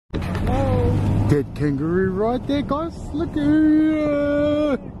Dead kangaroo right there, guys. Look at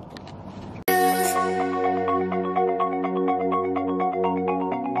it.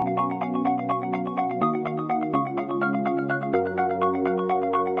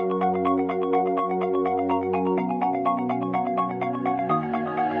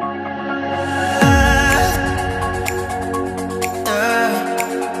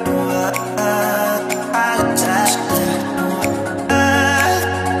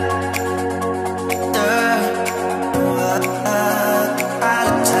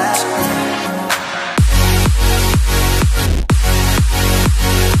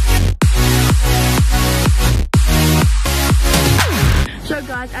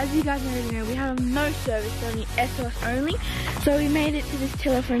 As you guys know, we have no service, only SOS only. So we made it to this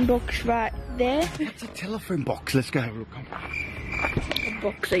telephone box right there. What's a telephone box? Let's go have a look. A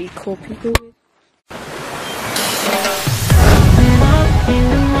box that you call people with.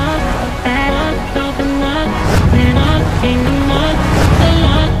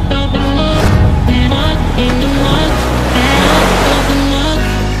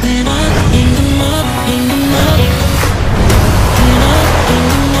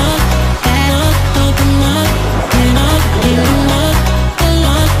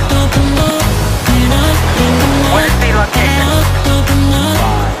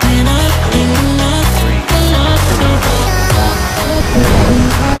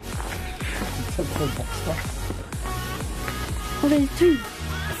 Oh, there's two.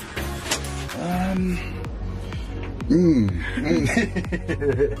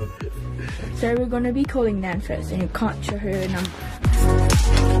 So we're gonna be calling Nan first, and you can't show her number.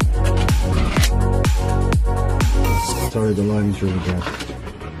 Sorry, the line is really bad.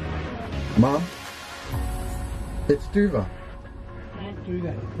 Mom, it's Duva. Don't do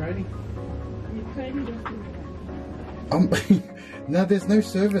that, Brady. No, there's no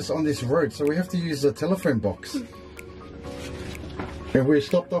service on this road, so we have to use a telephone box. And we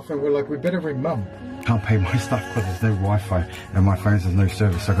stopped off and we're like, we better ring Mum. Can't pay my stuff because there's no Wi-Fi and my phone has no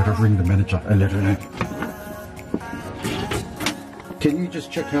service, so I've got to ring the manager and let her know. Can you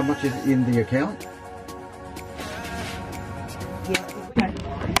just check how much is in the account? Yeah.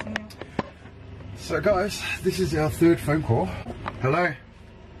 So guys, this is our third phone call. Hello?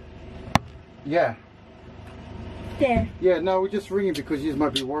 Yeah. There. Yeah, no, we're just ringing because you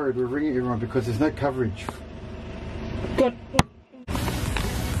might be worried. We're ringing everyone because there's no coverage. Good.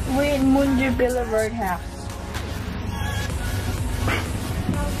 We're in Mundubilla Roadhouse.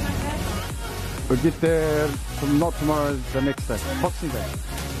 We'll get there not tomorrow, the next day. Boxing Day.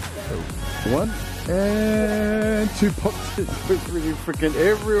 So, 1 and 2 boxes. We're ringing freaking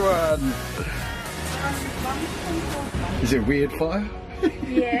everyone. Is it weird fire?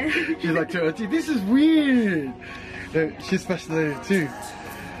 Yeah. She's like to Auntie, this is weird. She's fascinated too.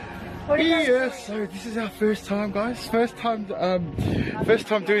 Yeah, so this is our first time, guys. First time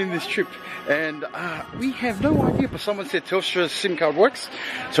doing this trip, and we have no idea. But someone said Telstra's SIM card works,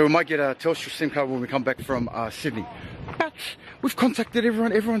 so we might get a Telstra SIM card when we come back from Sydney. But we've contacted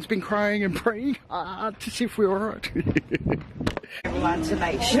everyone. Everyone's been crying and praying to see if we're alright. Everyone to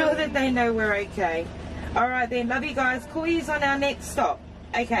make sure that they know we're okay. Alright then, love you guys. Call yous on our next stop.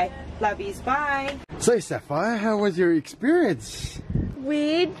 Okay, love yous. Bye. So Sapphire, how was your experience?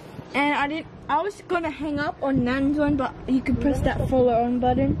 Weird. And I was gonna hang up on Nan's one, but you could press that follow on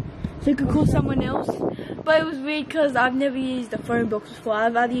button so you could call someone else. But it was weird because I've never used the phone box before.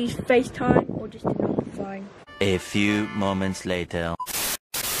 I've either used FaceTime or just a normal phone. A few moments later.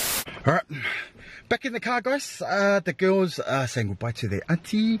 Alright, back in the car, guys. The girls are saying goodbye to their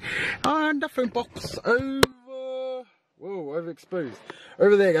auntie, and the phone box over. Whoa, overexposed.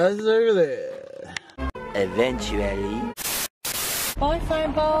 Over there, guys, over there. Eventually. Bye,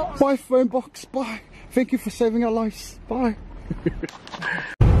 phone box. Bye, phone box. Bye. Thank you for saving our lives. Bye.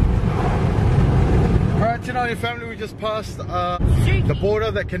 Alright, tonight in family, we just passed the border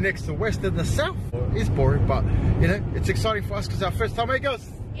that connects the west and the south. It's boring, but you know, it's exciting for us because our first time, hey girls.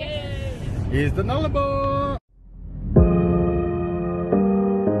 Yay! Here's the Nullarbor.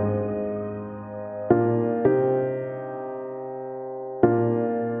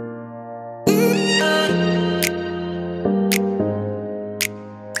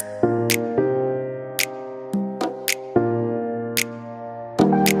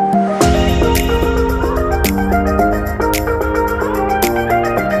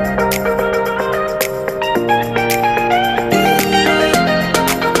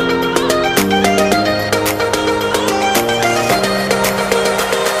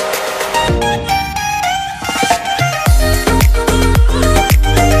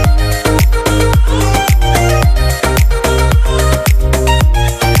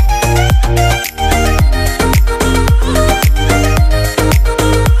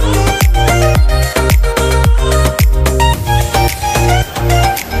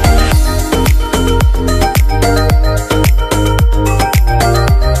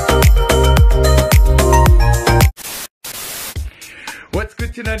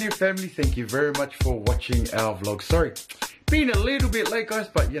 Tenania family, thank you very much for watching our vlog. Sorry, been a little bit late guys,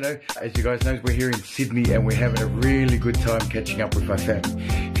 but you know, as you guys know, we're here in Sydney and we're having a really good time catching up with our family.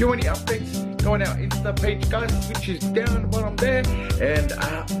 If you want any updates, go on our Insta page guys, which is down the bottom there, and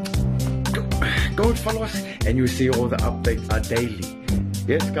go and follow us and you'll see all the updates daily.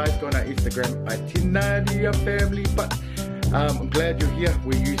 Yes guys, go on our Instagram at Tenania family. But I'm glad you're here.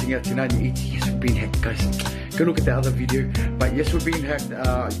 We're using our Tenania. Yes, we've been hacked guys. Go look at the other video. But yes, we've been hacked.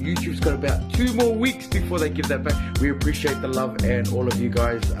 YouTube's got about 2 more weeks before they give that back. We appreciate the love and all of you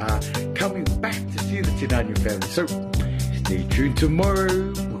guys coming back to see the Tenania family. So stay tuned tomorrow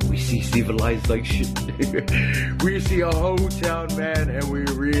when we see civilization. We see a whole town, man, and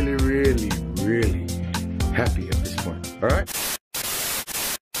we're really, really, really happy at this point. Alright?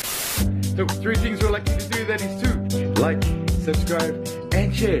 So 3 things we'd like you to do, that is to like, subscribe,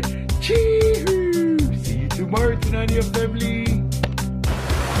 and share. Cheeeehoooo! See you tomorrow, Tenania family.